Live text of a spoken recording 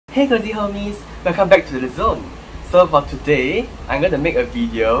Hey Cozie Homies, welcome back to the zone. So for today, I'm going to make a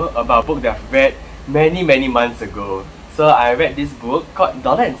video about a book that I've read many months ago. So I read this book called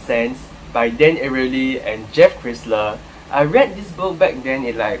Dollar and Cents by Ariely and Kreisler. I read this book back then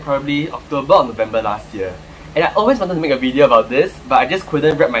in probably October or November last year. And I always wanted to make a video about this, but I just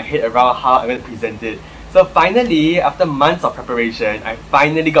couldn't wrap my head around how I'm going to present it. So finally, after months of preparation, I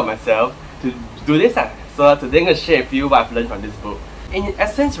finally got myself to do this. So today I'm going to share with you what I've learned from this book. In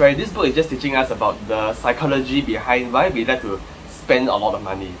essence, right, this book is just teaching us about the psychology behind why we like to spend a lot of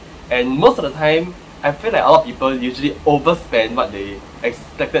money. And most of the time, I feel like a lot of people usually overspend what they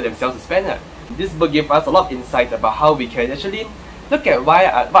expected themselves to spend. This book gives us a lot of insight about how we can actually look at what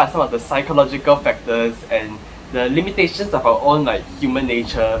are some of the psychological factors and the limitations of our own human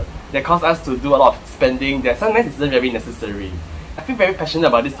nature that cause us to do a lot of spending that sometimes isn't very necessary. I feel very passionate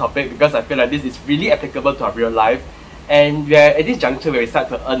about this topic because I feel like this is really applicable to our real life. And we are at this juncture where we start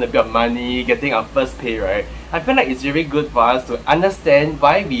to earn a bit of money, getting our first pay, right? I feel like it's really good for us to understand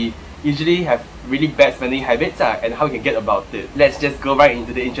why we usually have really bad spending habits and how we can get about it. Let's just go right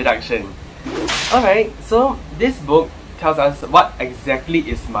into the introduction. Alright, so this book tells us what exactly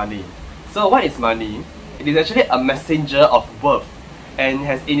is money. So what is money? It is actually a messenger of worth and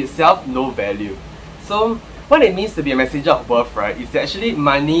has in itself no value. So what it means to be a messenger of worth, right, is that actually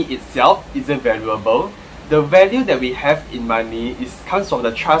money itself isn't valuable. The value that we have in money comes from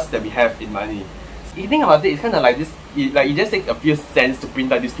the trust that we have in money. So if you think about it, it's kind of like this, it just takes a few cents to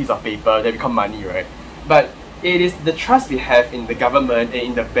print out this piece of paper that become money, right? But it is the trust we have in the government and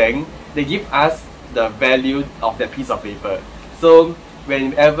in the bank that give us the value of that piece of paper. So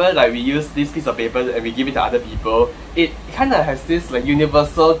whenever we use this piece of paper and we give it to other people, it kind of has this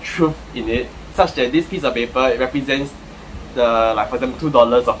universal truth in it, such that this piece of paper represents the for example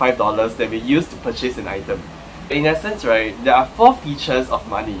 $2 or $5 that we use to purchase an item. In essence, right, there are four features of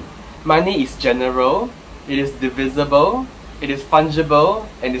money. Money is general, it is divisible, it is fungible,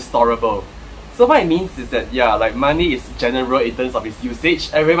 and it's storable. So what it means is that money is general in terms of its usage.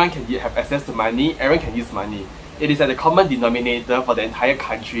 Everyone can have access to money, everyone can use money. It is a common denominator for the entire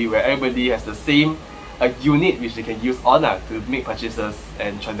country where everybody has the same unit which they can use on to make purchases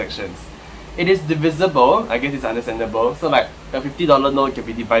and transactions. It is divisible, I guess it's understandable. So a $50 note can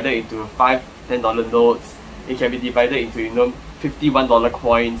be divided into 5 $10 notes. It can be divided into $50 $1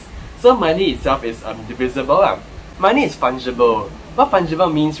 coins. So money itself is divisible. Money is fungible. What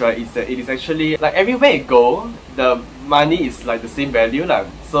fungible means, right, is that it is actually everywhere you go, the money is the same value.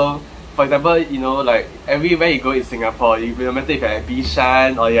 So for example, everywhere you go in Singapore, no matter if you're at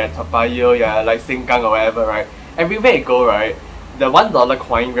Bishan or you're at Toa Payoh, you're Sengkang or wherever, right, everywhere you go, right, the $1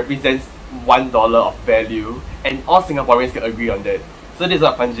 coin represents $1 of value, and all Singaporeans can agree on that. So this is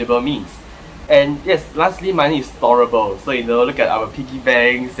what fungible means. And yes, lastly, money is storable. So look at our piggy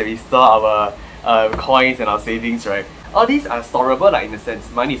banks that we store our coins and our savings, right? All these are storable, in a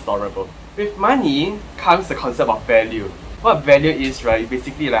sense. Money is storable. With money comes the concept of value. What value is, right?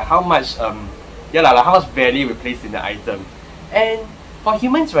 Basically how much how much value we place in the item. And for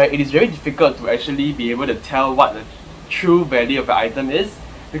humans, right, it is very difficult to actually be able to tell what the true value of the item is,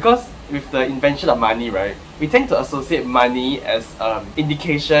 because with the invention of money, right, we tend to associate money as an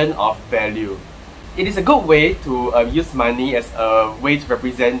indication of value. It is a good way to use money as a way to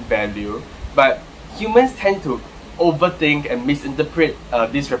represent value, but humans tend to overthink and misinterpret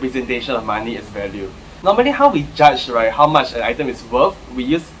this representation of money as value. Normally how we judge, right, how much an item is worth, we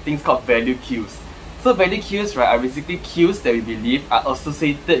use things called value cues. So value cues, right, are basically cues that we believe are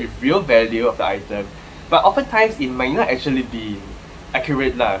associated with real value of the item, but oftentimes it might not actually be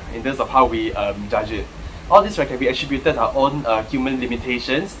accurate in terms of how we judge it. All this, right, can be attributed to our own human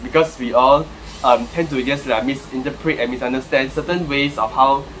limitations, because we all tend to just misinterpret and misunderstand certain ways of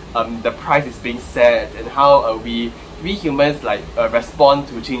how the price is being set, and how we humans respond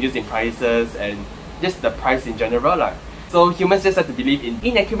to changes in prices and just the price in general. So humans just have to believe in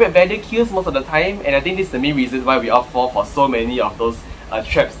inaccurate value cues most of the time, and I think this is the main reason why we all fall for so many of those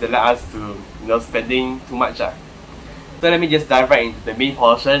traps that let us to spending too much. So let me just dive right into the main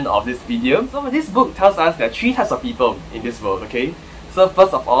portion of this video. So this book tells us there are 3 types of people in this world, okay? So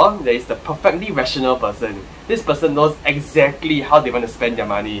first of all, there is the perfectly rational person. This person knows exactly how they want to spend their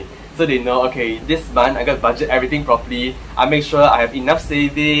money. So they know, okay, this month I got to budget everything properly. I make sure I have enough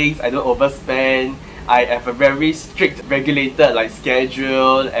savings, I don't overspend. I have a very strict, regulated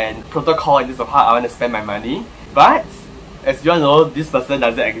schedule and protocol in terms of how I want to spend my money. But as you all know, this person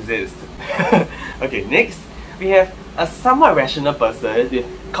doesn't exist. Okay, next we have a somewhat rational person with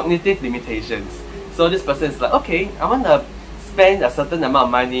cognitive limitations. So this person is okay, I want to spend a certain amount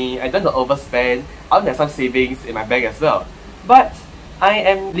of money, I don't want to overspend, I want to have some savings in my bank as well. But I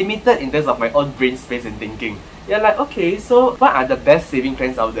am limited in terms of my own brain space and thinking. You're like, okay, so what are the best saving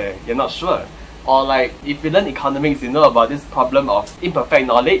plans out there? You're not sure. Or like, if you learn economics, you know about this problem of imperfect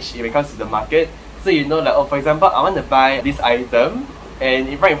knowledge when it comes to the market. So you know like, oh, for example, I want to buy this item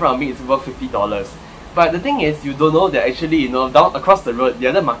and right in front of me it's worth $50. But the thing is, you don't know that actually, you know, down across the road, the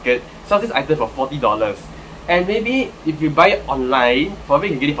other market sells this item for $40. And maybe if you buy it online, probably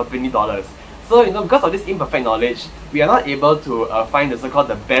you can get it for $20. So, you know, because of this imperfect knowledge, we are not able to find the so-called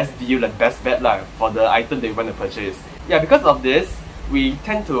the best deal and best bet for the item that we want to purchase. Yeah, because of this, we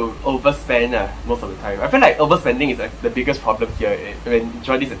tend to overspend most of the time. I feel like overspending is the biggest problem here when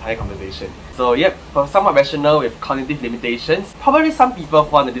enjoy this entire conversation. So yep, for somewhat rational with cognitive limitations, probably some people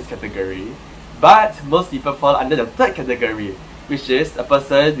fall under this category, but most people fall under the third category, which is a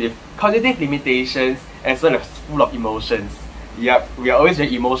person with cognitive limitations as well as full of emotions. Yep, we are always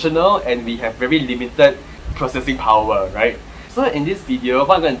very emotional and we have very limited processing power, right? So in this video,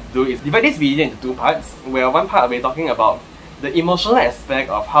 what I'm going to do is divide this video into two parts, where one part we're talking about the emotional aspect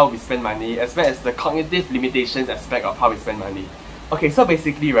of how we spend money as well as the cognitive limitations aspect of how we spend money. Okay, so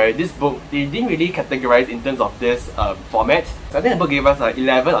basically, right, this book, they didn't really categorize in terms of this format. So I think the book gave us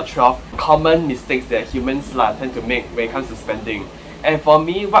 11 or 12 common mistakes that humans tend to make when it comes to spending. And for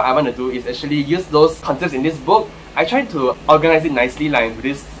me, what I want to do is actually use those concepts in this book. I try to organize it nicely with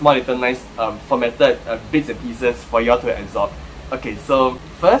this small little nice formatted bits and pieces for you all to absorb. Okay, so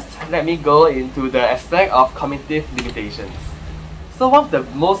first, let me go into the aspect of cognitive limitations. So one of the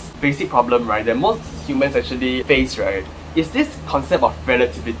most basic problem, right, that most humans actually face, right, is this concept of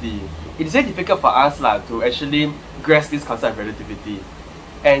relativity. It is very difficult for us to actually grasp this concept of relativity.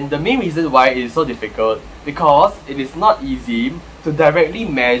 And the main reason why it is so difficult, because it is not easy to directly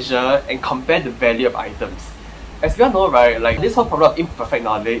measure and compare the value of items. As we all know, right, like this whole problem of imperfect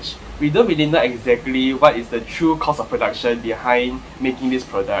knowledge, we don't really know exactly what is the true cost of production behind making this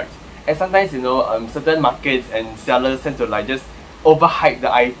product. And sometimes, you know, certain markets and sellers tend to just overhype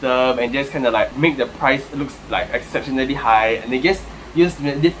the item and just kind of make the price looks exceptionally high, and they just use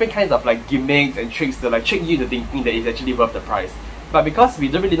different kinds of gimmicks and tricks to trick you into thinking that it's actually worth the price. But because we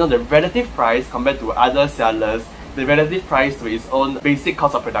don't really know the relative price compared to other sellers, the relative price to its own basic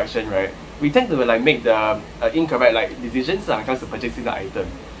cost of production, right, we tend to make the incorrect decisions when it comes to purchasing the item.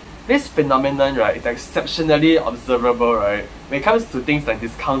 This phenomenon, right, is exceptionally observable, right, when it comes to things like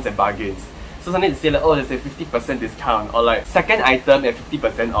discounts and bargains. So something to say oh, there's a 50% discount, or second item at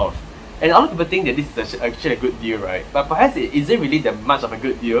 50% off. And a lot of people think that this is actually a good deal, right? But perhaps it isn't really that much of a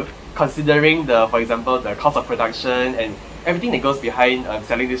good deal, considering for example, the cost of production and everything that goes behind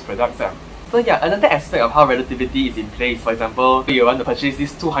selling these products. So yeah, another aspect of how relativity is in place, for example, you want to purchase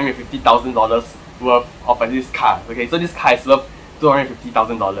this $250,000 worth of this car. Okay, so this car is worth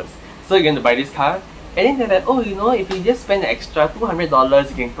 $250,000. So you're going to buy this car, and then they're like, oh, you know, if you just spend an extra $200,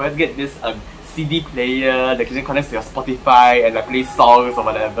 you can perhaps get this CD player that can connect to your Spotify and play songs or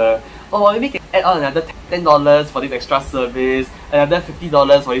whatever. Or maybe you can add on another $10 for this extra service, another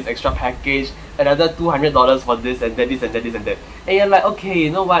 $50 for this extra package, another $200 for this and that, this and that, this and that. And you're like, okay, you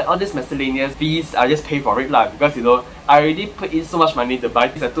know what, all these miscellaneous fees, I'll just pay for it because, you know, I already put in so much money to buy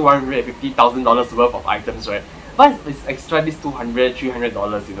these $250,000 worth of items, right? But it's extra this $200,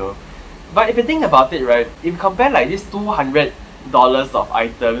 $300, you know. But if you think about it, right, if you compare this $200 of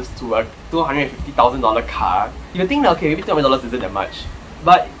items to a $250,000 car, you think that, okay, maybe $200 isn't that much.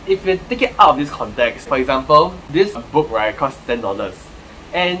 But if you take it out of this context, for example, this book, right, costs $10.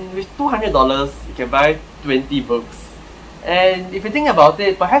 And with $200, you can buy 20 books. And if you think about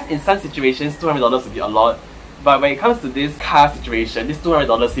it, perhaps in some situations, $200 would be a lot. But when it comes to this car situation, this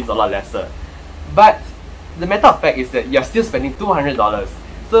 $200 seems a lot lesser. But the matter of fact is that you're still spending $200.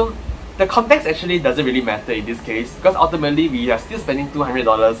 So the context actually doesn't really matter in this case, because ultimately we are still spending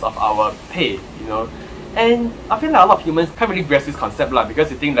 $200 of our pay, you know. And I feel like a lot of humans can't really grasp this concept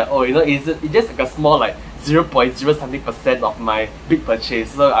because you think that, oh, you know, it's just a small 0.0 something% of my big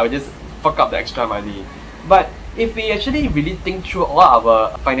purchase, so I will just fuck up the extra money. But if we actually really think through all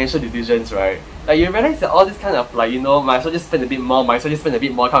our financial decisions, right, you realize that all this kind of you know, might as well just spend a bit more, might as well just spend a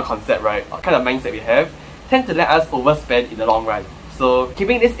bit more kind of concept, right, or kind of mindset we have, tend to let us overspend in the long run. So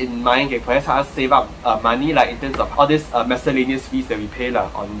keeping this in mind can perhaps help us save up money in terms of all these miscellaneous fees that we pay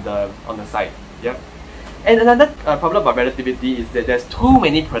on the side. Yep. And another problem about relativity is that there's too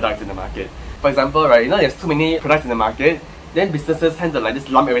many products in the market. For example, right, you know, there's too many products in the market, then businesses tend to just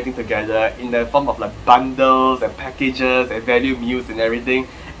lump everything together in the form of bundles and packages and value meals and everything.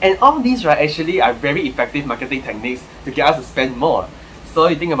 And all these, right, actually are very effective marketing techniques to get us to spend more. So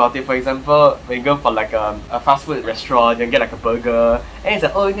you think about it, for example, when you go for like a fast food restaurant, you get like a burger, and it's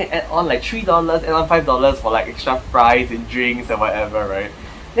like, oh, you can add on like $3, add on $5 for like extra fries and drinks and whatever, right?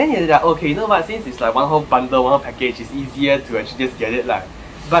 Then you're like, okay, you know what, since it's like one whole bundle, one whole package, it's easier to actually just get it lah.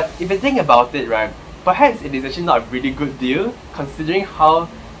 But if you think about it, right, perhaps it is actually not a really good deal, considering how,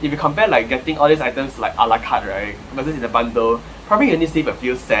 if you compare like getting all these items like a la carte, right, versus in a bundle, probably you only save a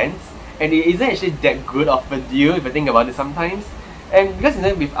few cents, and it isn't actually that good of a deal if you think about it sometimes. And because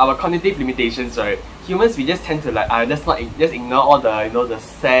with our cognitive limitations, right, humans, we just tend to like just ignore all the the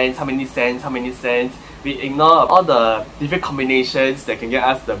cents, how many cents. We ignore all the different combinations that can get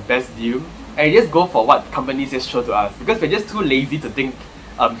us the best deal, and just go for what companies just show to us because we're just too lazy to think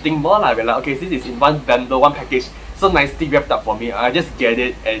more like. We're like, okay, this is in one bundle, one package, so nicely wrapped up for me. I just get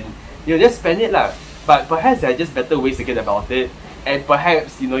it and just spend it lah. But perhaps there are just better ways to get about it, and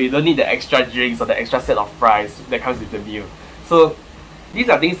perhaps you don't need the extra drinks or the extra set of fries that comes with the meal. So these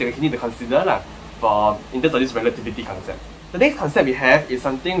are things that we need to consider lah, in terms of this relativity concept. The next concept we have is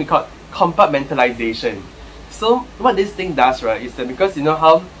something we call compartmentalization. So what this thing does, right, is that because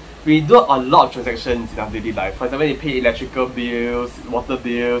how we do a lot of transactions in our daily life. For example, you pay electrical bills, water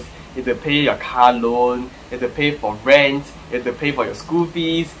bills, you have to pay your car loan, you have to pay for rent, you have to pay for your school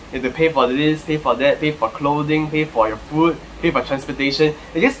fees, you have to pay for this, pay for that, pay for clothing, pay for your food, pay for transportation.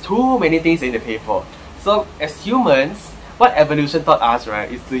 There's just too many things that you need to pay for. So as humans, what evolution taught us,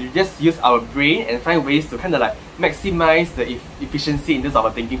 right, is to just use our brain and find ways to kind of like maximize the efficiency in terms of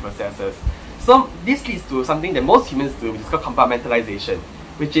our thinking processes. So this leads to something that most humans do, which is called compartmentalization,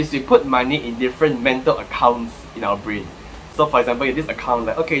 which is we put money in different mental accounts in our brain. So for example, in this account,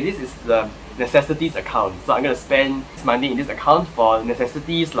 like, okay, this is the necessities account. So I'm going to spend money in this account for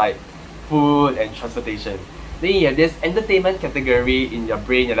necessities like food and transportation. Then you have this entertainment category in your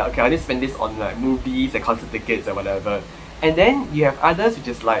brain. You're like, okay, I'll just spend this on like movies and concert tickets and whatever. And then you have others which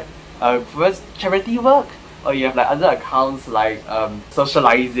is like first charity work, or you have like other accounts like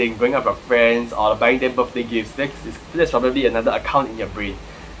socializing, going out with friends, or buying them birthday gifts. That's probably another account in your brain.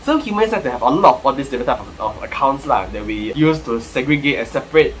 So humans have to have a lot of all these different types of accounts that we use to segregate and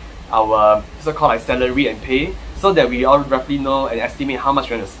separate our so-called like salary and pay, so that we all roughly know and estimate how much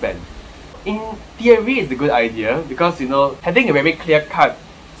we're going to spend. In theory, it's a good idea because having a very clear-cut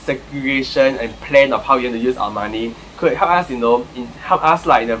segregation and plan of how you want to use our money could help us, in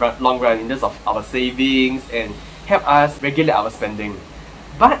the long run in terms of our savings and help us regulate our spending.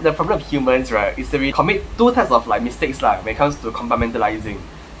 But the problem of humans, right, is that we commit two types of like mistakes when it comes to compartmentalizing.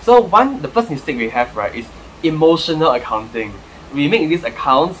 So the first mistake we have, right, is emotional accounting. We make these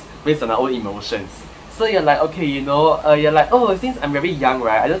accounts based on our own emotions. So you're like, okay, you're like, oh, since I'm very young,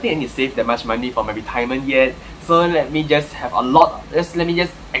 right, I don't think I need to save that much money for my retirement yet. So let me just have let me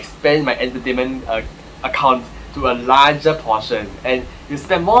just expand my entertainment account to a larger portion. And you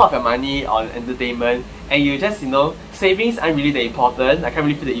spend more of your money on entertainment, and you just, savings aren't really that important. I can't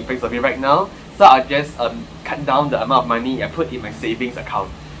really feel the effects of it right now. So I'll just cut down the amount of money I put in my savings account.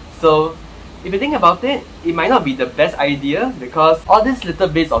 So if you think about it, it might not be the best idea because all these little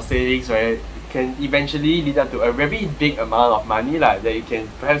bits of savings, right, can eventually lead up to a very big amount of money that you can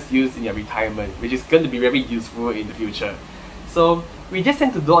perhaps use in your retirement, which is going to be very useful in the future. So we just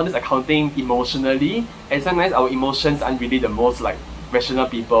tend to do all this accounting emotionally, and sometimes our emotions aren't really the most like rational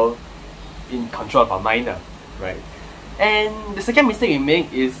people in control of our mind, right? And the second mistake we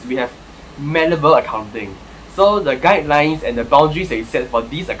make is we have malleable accounting. So the guidelines and the boundaries that you set for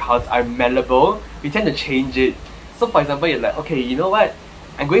these accounts are malleable. We tend to change it. So for example, you're like, okay, you know what?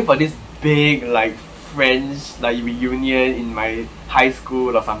 I'm going for this big like friends like reunion in my high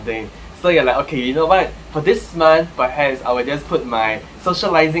school or something. So you're like, okay, you know what? For this month, perhaps I will just put my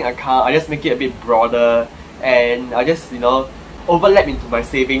socializing account. I just make it a bit broader, and I just overlap into my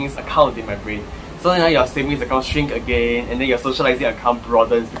savings account in my brain. So now your savings account shrink again, and then your socializing account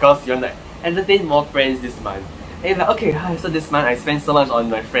broadens because you want to entertain more friends this month. And you're like, okay, so this month I spend so much on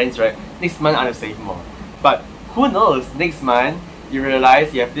my friends, right? Next month I will save more. But who knows? Next month you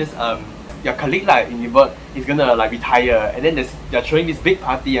realize you have this your colleague in your work is gonna retire, and then they're throwing this big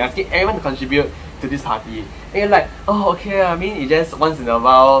party and asking everyone to contribute to this party. And you're like, oh, okay, I mean, it's just once in a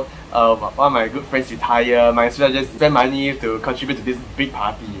while, one of my good friends retire, might as well just spend money to contribute to this big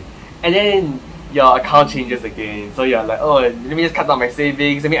party. And then your account changes again. So you're like, oh, let me just cut down my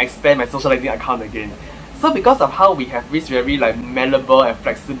savings, let me expand my socializing account again. So because of how we have this very malleable and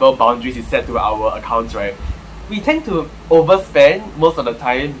flexible boundaries is set to our accounts, right, we tend to overspend most of the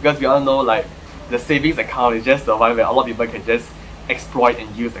time because we all know the savings account is just the one where a lot of people can just exploit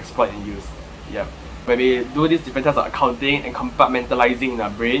and use. Yeah. When we do these different types of accounting and compartmentalizing in our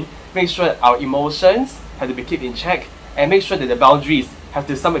brain, make sure our emotions have to be kept in check, and make sure that the boundaries have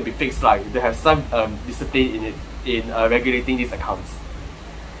to somewhat be fixed, like to have some discipline in it, in regulating these accounts.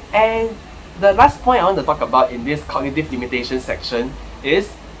 And the last point I want to talk about in this cognitive limitation section is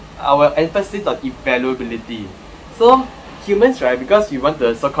our emphasis on evaluability. So humans, right, because we want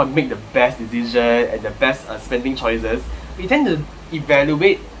to so-called make the best decision and the best spending choices, we tend to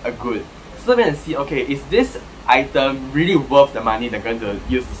evaluate a good. So we're going to see, okay, is this item really worth the money they're going to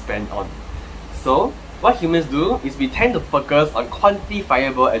use to spend on? So what humans do is we tend to focus on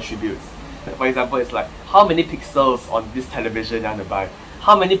quantifiable attributes. For example, it's like how many pixels on this television you're going to buy,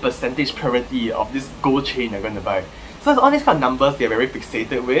 how many percentage purity of this gold chain you're going to buy. So it's all these kind of numbers they're very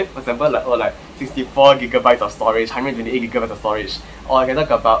fixated with. For example, like 64 gigabytes of storage, 128 gigabytes of storage. Or I can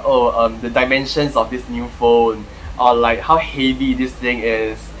talk about the dimensions of this new phone, or like how heavy this thing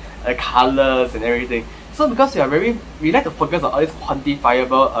is, colors and everything. So because we like to focus on all these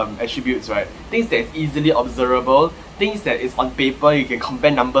quantifiable attributes, right? Things that is easily observable, things that is on paper, you can compare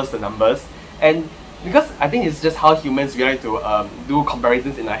numbers to numbers. And because I think it's just how humans we like to do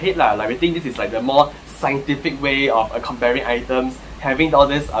comparisons in our head lah. Like we think this is like the more scientific way of comparing items, having all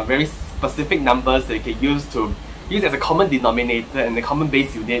these very specific numbers that you can use as a common denominator and a common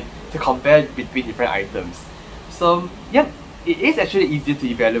base unit to compare between different items. So yeah, it is actually easy to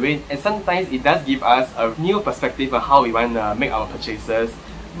evaluate, and sometimes it does give us a new perspective on how we want to make our purchases.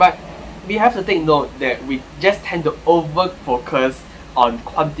 But we have to take note that we just tend to over-focus on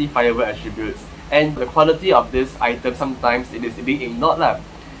quantifiable attributes, and the quality of this item sometimes it is being ignored lah.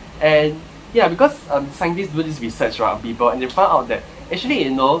 And yeah, because scientists do this research, right, on people, and they found out that actually,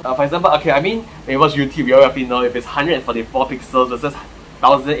 for example, okay, I mean, when you watch YouTube, you already know if it's 144 pixels versus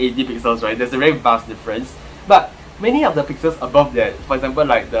 1080 pixels, right? There's a very vast difference. But many of the pixels above that, for example,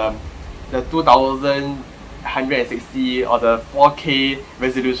 like the 2160 or the 4K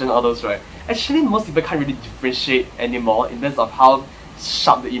resolution, all those, right? Actually, most people can't really differentiate anymore in terms of how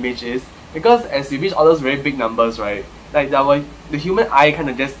sharp the image is, because as we reach all those very big numbers, right, like the human eye kind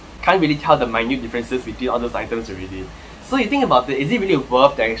of just can't really tell the minute differences between all those items already. So you think about it, is it really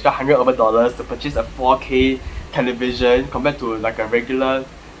worth the extra $100 over to purchase a 4K television compared to like a regular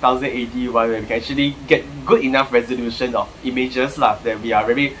 1080 one where we can actually get good enough resolution of images that we are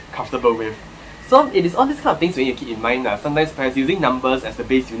very comfortable with? So it is all these kind of things we need to keep in mind. Sometimes perhaps using numbers as the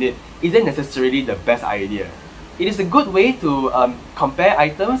base unit isn't necessarily the best idea. It is a good way to compare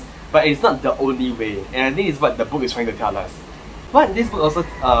items, but it's not the only way, and I think it's what the book is trying to tell us. What this book also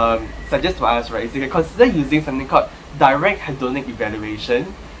suggests to us, right, is you can consider using something called direct hedonic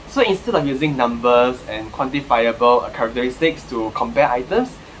evaluation. So instead of using numbers and quantifiable characteristics to compare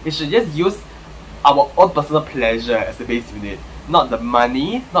items, we should just use our own personal pleasure as the base unit, not the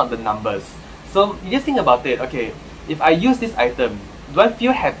money, not the numbers. So you just think about it, okay, if I use this item, do I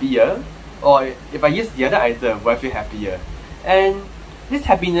feel happier? Or if I use the other item, will I feel happier? And this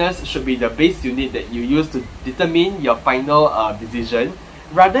happiness should be the base unit that you use to determine your final decision,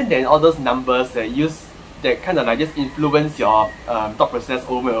 rather than all those numbers that kind of like just influence your thought process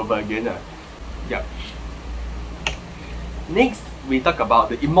over and over again. Yeah. Next, we talk about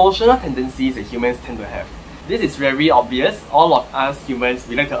the emotional tendencies that humans tend to have. This is very obvious. All of us humans,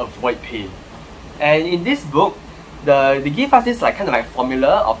 we like to avoid pain. And in this book, they give us this kind of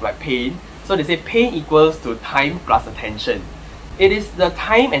formula of pain. So they say pain equals to time plus attention. It is the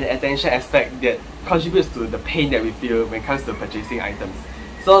time and the attention aspect that contributes to the pain that we feel when it comes to purchasing items.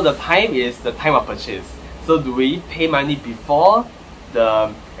 So the time is the time of purchase. So do we pay money before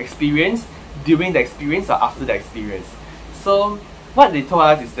the experience, during the experience, or after the experience? So what they told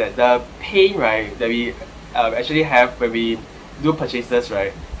us is that the pain, right, that we actually have when we do purchases,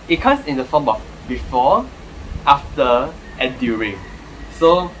 right, it comes in the form of before, after, and during.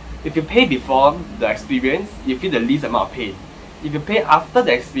 So if you pay before the experience, you feel the least amount of pain. If you pay after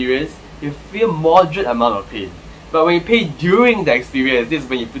the experience, you feel moderate amount of pain. But when you pay during the experience, this is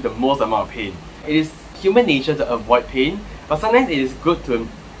when you feel the most amount of pain. It is human nature to avoid pain, but sometimes it is good to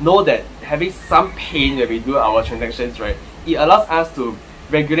know that having some pain when we do our transactions, right, it allows us to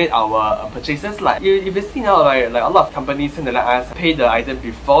regulate our purchases. Like if you see now, right, like a lot of companies tend to let us pay the item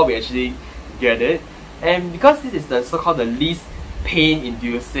before we actually get it, and because this is the so-called the least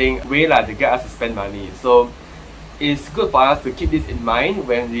pain-inducing way to get us to spend money. So it's good for us to keep this in mind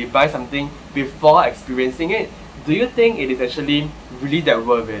when we buy something before experiencing it. Do you think it is actually really that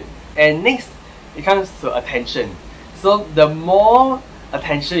worth it? And next, it comes to attention. So the more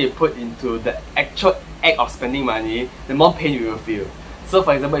attention you put into the actual act of spending money, the more pain you will feel. So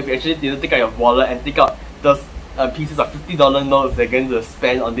for example, if you actually didn't take out your wallet and take out those pieces of $50 notes that you're going to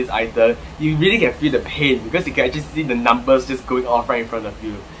spend on this item, you really can feel the pain because you can actually see the numbers just going off right in front of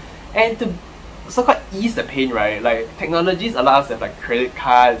you. And to so-called ease the pain, right? Like technologies allow us to have like credit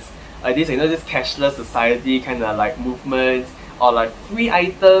cards, this this cashless society kind of like movements, or like free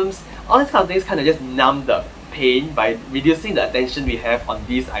items. All these kind of things kind of just numb the pain by reducing the attention we have on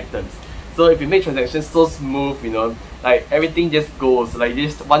these items. So if you make transactions so smooth, like everything just goes, like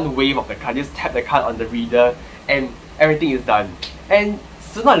just one wave of the card, just tap the card on the reader and everything is done. And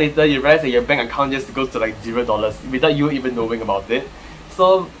sooner or later you realize that your bank account just goes to like $0 without you even knowing about it.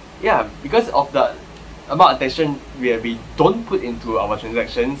 So yeah, because of the amount of attention we don't put into our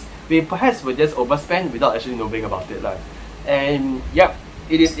transactions, we perhaps will just overspend without actually knowing about it. And yeah,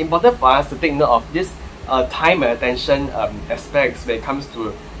 it is important for us to take note of this time and attention aspects when it comes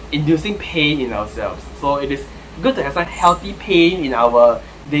to inducing pain in ourselves. So it is good to have some healthy pain in our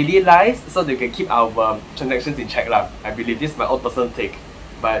daily lives so that we can keep our transactions in check. I believe this is my own personal take.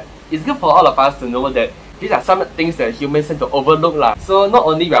 But it's good for all of us to know that these are some things that humans tend to overlook. So not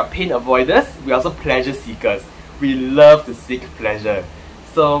only we are pain avoiders, we are also pleasure seekers. We love to seek pleasure.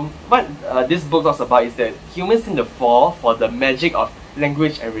 So what this book talks about is that humans tend to fall for the magic of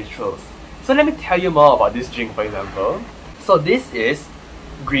language and rituals. So let me tell you more about this drink, for example. So this is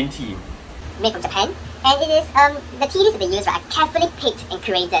green tea. Made from Japan, and it is the tea leaves that they use are carefully picked and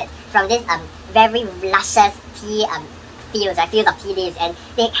curated from this very luscious tea fields of tea leaves, and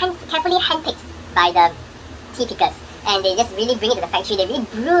they carefully handpicked by the tea pickers, and they just really bring it to the factory. They really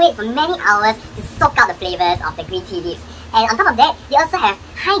brew it for many hours to soak out the flavors of the green tea leaves. And on top of that, they also have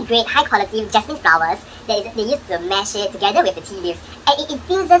high-grade, high-quality jasmine flowers that they use to mash it together with the tea leaves. And it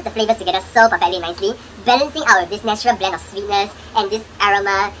infuses the flavors together so perfectly nicely, balancing out with this natural blend of sweetness and this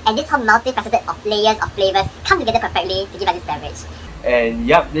aroma and this whole multifaceted of layers of flavors come together perfectly to give us this beverage. And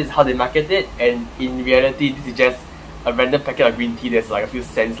yep, this is how they market it, and in reality, this is just a random packet of green tea that's like a few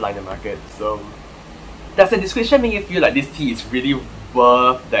cents in the market. So does the description make you feel like this tea is really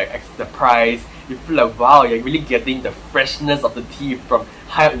worth the price? You feel like, wow, you're really getting the freshness of the tea from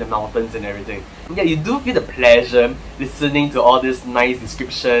high up in the mountains and everything. And yeah, you do feel the pleasure listening to all these nice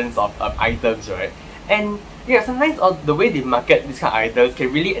descriptions of items, right? And yeah, sometimes the way they market these kind of items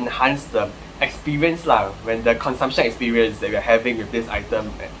can really enhance the experience when the consumption experience that we're having with this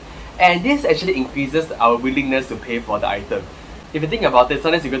item. And this actually increases our willingness to pay for the item. If you think about it,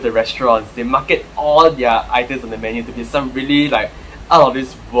 sometimes you go to restaurants, they market all their items on the menu to be some really like out of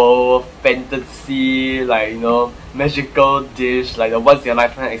this world, fantasy, magical dish, like the once in a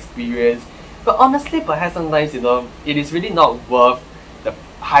lifetime experience. But honestly, perhaps sometimes, it is really not worth the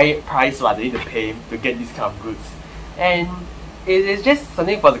high price that you need to pay to get these kind of goods. And it is just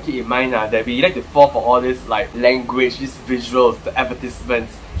something for us to keep in mind that we like to fall for all this language, these visuals, the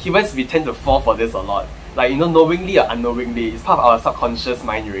advertisements. Humans, we tend to fall for this a lot. Knowingly or unknowingly, it's part of our subconscious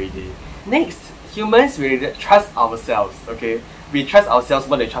mind already. Next, humans, we trust ourselves, okay? We trust ourselves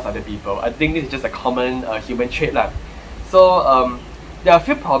more than we trust other people. I think this is just a common human trait. So there are a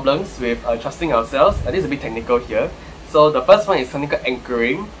few problems with trusting ourselves. This is a bit technical here. So the first one is something called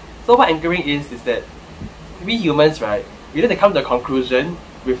anchoring. So what anchoring is that we humans, right, we need to come to a conclusion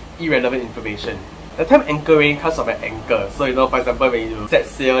with irrelevant information. The term anchoring comes from an anchor. So for example, when you set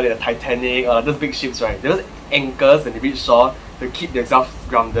sail in the Titanic or those big ships, right, those anchors when they reach shore to keep themselves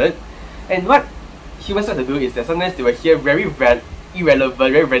grounded. And what humans like to do is that sometimes they will hear very irrelevant,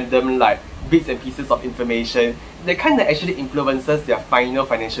 very random bits and pieces of information that kind of actually influences their final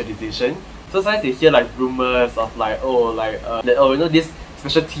financial decision. So sometimes they hear rumors of this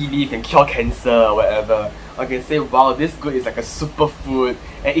special tea leaf can cure cancer or whatever. Or can say, wow, this good is like a superfood,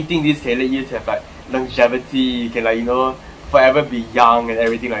 and eating this can let you to have longevity, you can forever be young and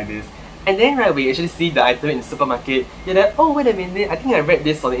everything like this. And then we actually see the item in the supermarket, you're like, oh wait a minute, I think I read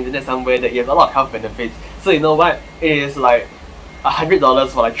this on the internet somewhere that it has a lot of health benefits. So you know what, it is $100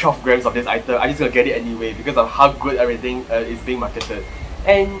 for 12 grams of this item. I'm just gonna get it anyway because of how good everything is being marketed.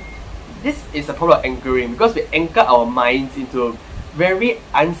 And this is a problem of anchoring, because we anchor our minds into very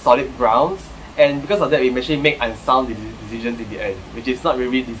unsolid grounds, and because of that we actually make unsound decisions in the end, which is not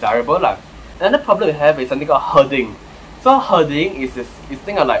really desirable. Another problem we have is something called herding. So herding is this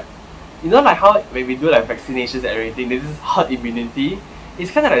thing of how when we do vaccinations and everything, there's this herd immunity.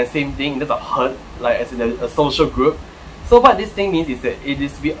 It's kind of the same thing in terms of herd, as in a social group. So what this thing means is that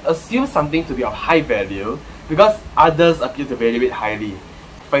we assume something to be of high value because others appear to value it highly.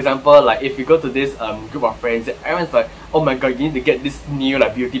 For example, if you go to this group of friends, everyone's like, oh my god, you need to get this new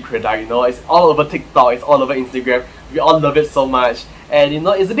beauty product, it's all over TikTok, it's all over Instagram, we all love it so much. And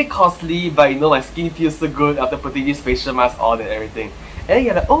it's a bit costly, but my skin feels so good after putting this facial mask on and everything. And then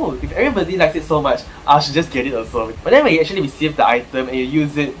you're like, oh, if everybody likes it so much, I should just get it also. But then when you actually receive the item and you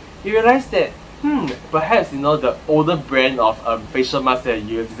use it, you realize that perhaps the older brand of facial mask that I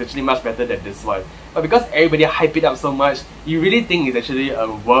use is actually much better than this one. But because everybody hype it up so much, you really think it's actually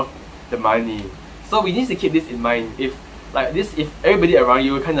worth the money. So we need to keep this in mind. If everybody around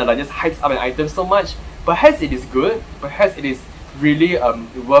you kind of like just hypes up an item so much, perhaps it is good, perhaps it is really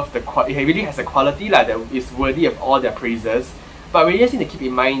worth the it really has a quality that is worthy of all their praises. But we just need to keep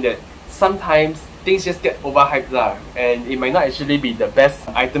in mind that sometimes things just get overhyped and it might not actually be the best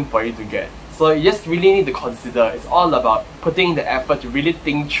item for you to get. So you just really need to consider. It's all about putting the effort to really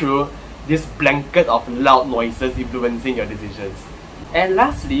think through this blanket of loud noises influencing your decisions. And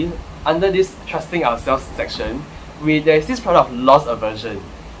lastly, under this trusting ourselves section, there's this product of loss aversion.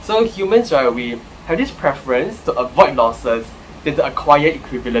 So humans, right, we have this preference to avoid losses than to acquire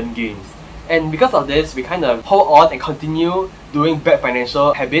equivalent gains. And because of this, we kind of hold on and continue doing bad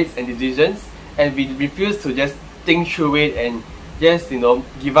financial habits and decisions, and we refuse to just think through it and just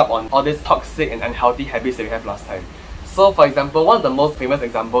give up on all these toxic and unhealthy habits that we have last time. So for example, one of the most famous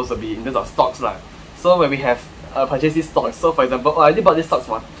examples would be in terms of stocks So when we have purchased these stocks, so for example, I already bought these stocks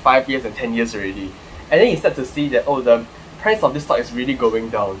for 5 years and 10 years already, and then you start to see that the price of this stock is really going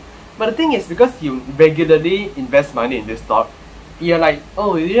down. But the thing is, because you regularly invest money in this stock, you're like, I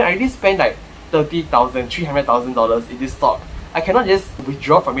already spent like $30,000, $300,000 in this stock. I cannot just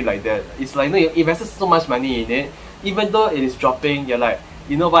withdraw from it like that. It's like, you invested so much money in it, even though it is dropping, you're like,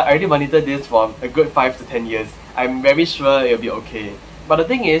 you know what, I already monitored this for a good 5 to 10 years. I'm very sure it'll be okay. But the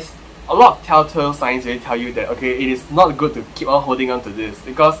thing is, a lot of telltale signs will tell you that, okay, it is not good to keep on holding on to this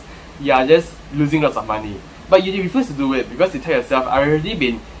because you are just losing lots of money. But you refuse to do it because you tell yourself, I've already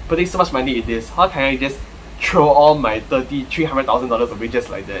been putting so much money in this, how can I just throw all my $300,000 away just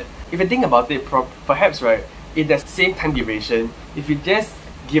like that? If you think about it, perhaps, right, in the same time duration, if you just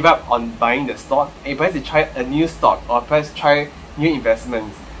give up on buying the stock and perhaps you try a new stock or perhaps try new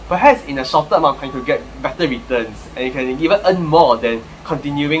investments, perhaps in a shorter amount of time to get better returns and you can even earn more than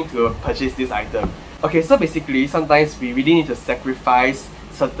continuing to purchase this item. Okay, so basically sometimes we really need to sacrifice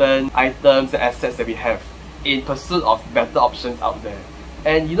certain items and assets that we have in pursuit of better options out there.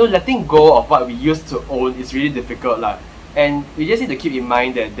 And letting go of what we used to own is really difficult and we just need to keep in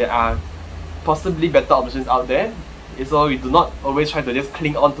mind that there are possibly better options out there. So we do not always try to just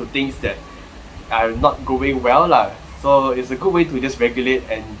cling on to things that are not going well So it's a good way to just regulate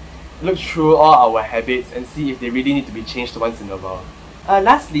and look through all our habits and see if they really need to be changed once in a while.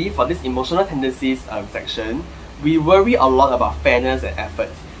 Lastly, for this emotional tendencies section, we worry a lot about fairness and effort.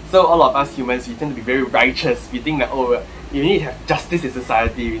 So all of us humans, we tend to be very righteous. We think that you need to have justice in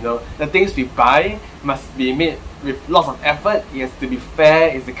society, the things we buy must be made with lots of effort, it has to be fair,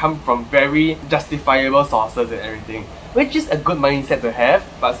 it has to come from very justifiable sources and everything. Which is a good mindset to have,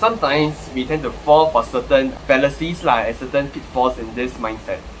 but sometimes we tend to fall for certain fallacies and certain pitfalls in this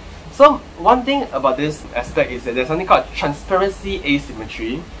mindset. So one thing about this aspect is that there's something called transparency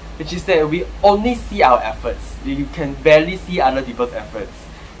asymmetry, which is that we only see our efforts. You can barely see other people's efforts.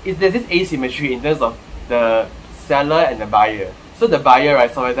 There's this asymmetry in terms of the seller and the buyer. So the buyer,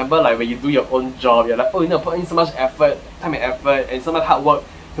 right, so for example, like when you do your own job, you're like, put in so much effort, time and effort, and so much hard work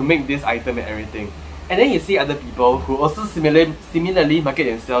to make this item and everything. And then you see other people who also similarly market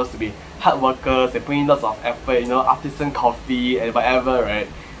themselves to be hard workers and put in lots of effort, artisan coffee and whatever, right?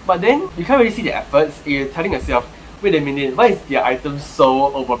 But then you can't really see the efforts. You're telling yourself, wait a minute, why is their item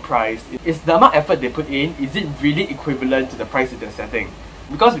so overpriced? Is the amount of effort they put in, is it really equivalent to the price that they're setting?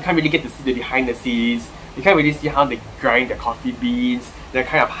 Because we can't really get to see the behind the scenes. You can't really see how they grind their coffee beans, the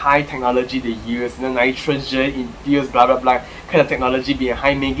kind of high technology they use, nitrogen infused blah blah blah kind of technology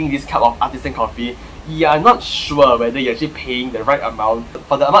behind making this cup of artisan coffee. You are not sure whether you're actually paying the right amount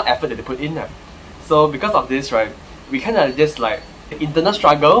for the amount of effort that they put in. So because of this, right, we kind of just like internal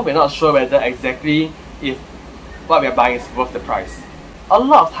struggle. We're not sure whether exactly if what we're buying is worth the price. A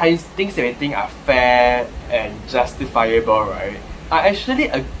lot of times, things that we think are fair and justifiable, right, are actually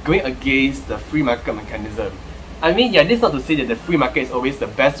going against the free market mechanism. I mean, this is not to say that the free market is always the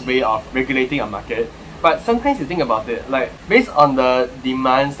best way of regulating a market, but sometimes you think about it, like based on the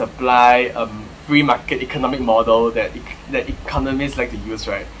demand supply free market economic model that economists like to use,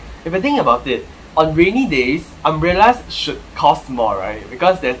 right? If you think about it, on rainy days, umbrellas should cost more, right?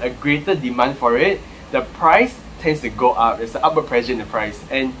 Because there's a greater demand for it, the price tends to go up. There's an upward pressure in the price,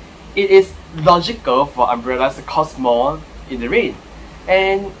 and it is logical for umbrellas to cost more in the rain.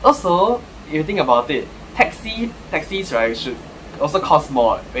 And also, if you think about it, taxis, right, should also cost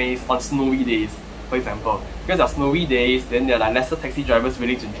more when it's on snowy days, for example. Because on snowy days, then there are like lesser taxi drivers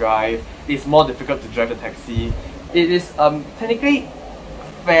willing to drive. It's more difficult to drive the taxi. It is technically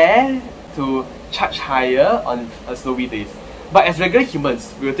fair to charge higher on snowy days. But as regular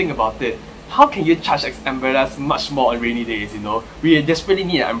humans, we will think about it. how can you charge umbrellas much more on rainy days, you know? We desperately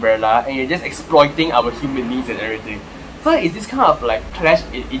need an umbrella and you're just exploiting our human needs and everything. So it's this kind of like clash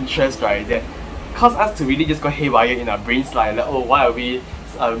in interest, right, that cause us to really just go haywire in our brains, like oh, why are we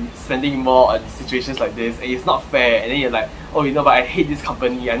spending more on situations like this, and it's not fair, and then you're like, oh, you know, but I hate this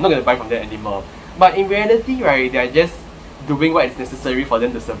company, I'm not going to buy from them anymore. But in reality, right, they're just doing what is necessary for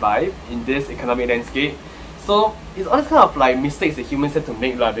them to survive in this economic landscape. So it's all this kind of like mistakes that humans tend to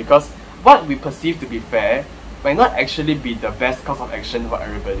make, because what we perceive to be fair might not actually be the best course of action for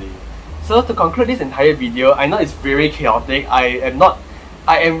everybody. So to conclude this entire video, I know it's very chaotic. I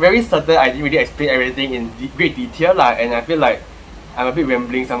am very certain I didn't really explain everything in great detail, and I feel like I'm a bit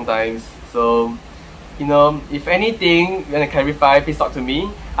rambling sometimes. So, you know, if anything you want to clarify, please talk to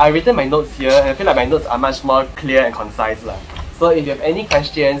me. I've written my notes here, and I feel like my notes are much more clear and concise. So if you have any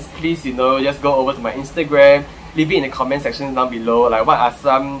questions, please, you know, just go over to my Instagram, leave it in the comment section down below, like what are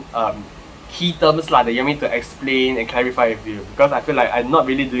some key terms that you want me to explain and clarify with you, because I feel like I'm not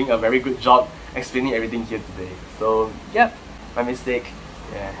really doing a very good job explaining everything here today. So yep, my mistake.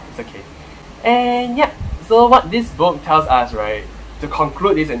 Yeah, it's okay. And yeah, so what this book tells us, right, to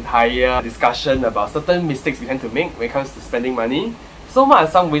conclude this entire discussion about certain mistakes we tend to make when it comes to spending money, so what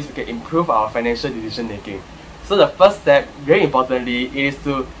are some ways we can improve our financial decision making? So the first step, very importantly, is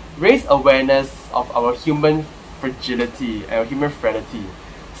to raise awareness of our human fragility and our human frailty.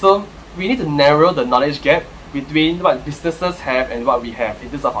 So we need to narrow the knowledge gap between what businesses have and what we have in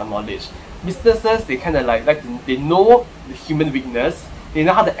terms of our knowledge. Businesses, they kind of they know the human weakness, they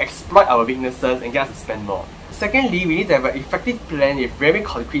know how to exploit our weaknesses and get us to spend more. Secondly, we need to have an effective plan with very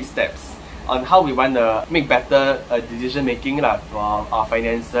concrete steps on how we want to make better decision making for our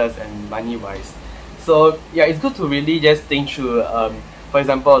finances and money wise. So yeah, it's good to really just think through, for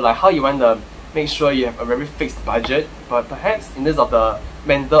example, like how you want to make sure you have a very fixed budget, but perhaps in terms of the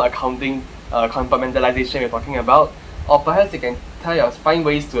mental accounting compartmentalization we're talking about, or perhaps you can find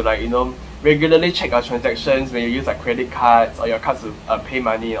ways to regularly check your transactions when you use credit cards or your cards to pay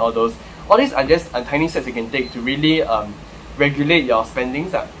money and all those. All these are just tiny steps you can take to really regulate your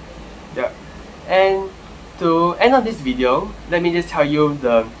spendings. Yeah. And to end on this video, let me just tell you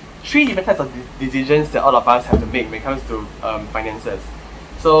the 3 different types of decisions that all of us have to make when it comes to finances.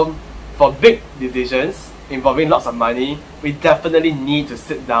 So for big decisions involving lots of money, we definitely need to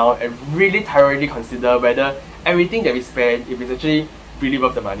sit down and really thoroughly consider whether everything that we spend, if it's actually really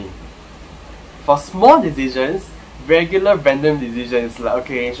worth the money. For small decisions, regular random decisions like,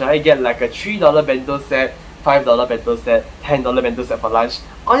 okay, should I get a $3 bento set, $5 bento set, $10 bento set for lunch?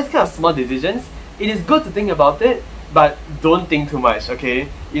 All these kind of small decisions, it is good to think about it, but don't think too much, okay?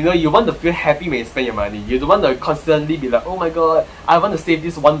 You know, you want to feel happy when you spend your money. You don't want to constantly be like, oh my god, I want to save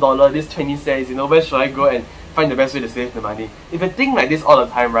this $1, this 20 cents, you know, where should I go and find the best way to save the money? If you think like this all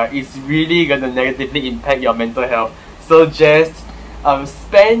the time, right, it's really going to negatively impact your mental health. So just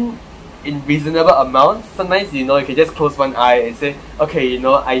spend in reasonable amounts. Sometimes, you know, you can just close one eye and say, okay, you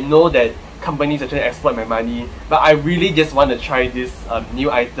know, I know that companies are trying to exploit my money, but I really just want to try this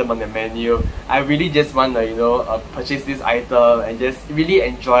new item on the menu. I really just want to, purchase this item and just really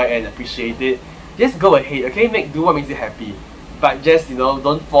enjoy and appreciate it. Just go ahead, okay? Do what makes you happy. But just,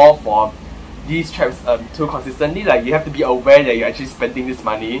 don't fall for these traps too consistently. Like, you have to be aware that you're actually spending this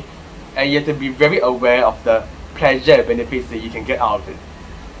money, and you have to be very aware of the pleasure and benefits that you can get out of it.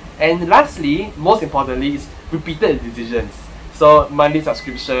 And lastly, most importantly, is repeated decisions. So monthly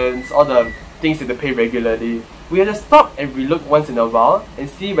subscriptions, all the things that they pay regularly. We have to stop and relook once in a while and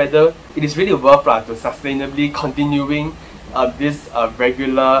see whether it is really worth to sustainably continuing this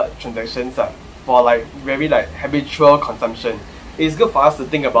regular transactions for very habitual consumption. It's good for us to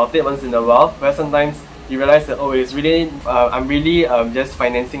think about it once in a while, where sometimes you realize that, oh, it's really I'm really just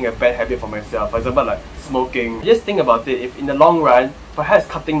financing a bad habit for myself. For example, smoking. Just think about it. If in the long run, perhaps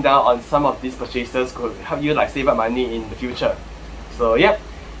cutting down on some of these purchases could help you save up money in the future. So yeah,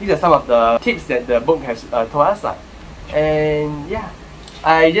 these are some of the tips that the book has told us. And yeah,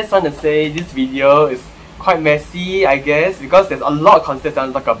 I just want to say this video is quite messy, I guess, because there's a lot of concepts I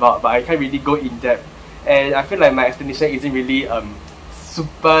want to talk about, but I can't really go in depth. And I feel like my explanation isn't really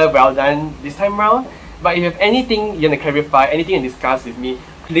super well done this time around. But if you have anything you want to clarify, anything to discuss with me,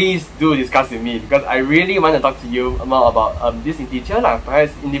 please do discuss with me, because I really want to talk to you more about this in detail.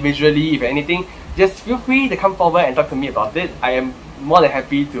 Perhaps individually, if anything, just feel free to come forward and talk to me about it. I am more than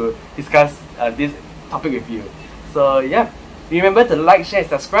happy to discuss this topic with you. So yeah, remember to like, share, and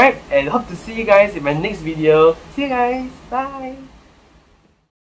subscribe, and hope to see you guys in my next video. See you guys, bye!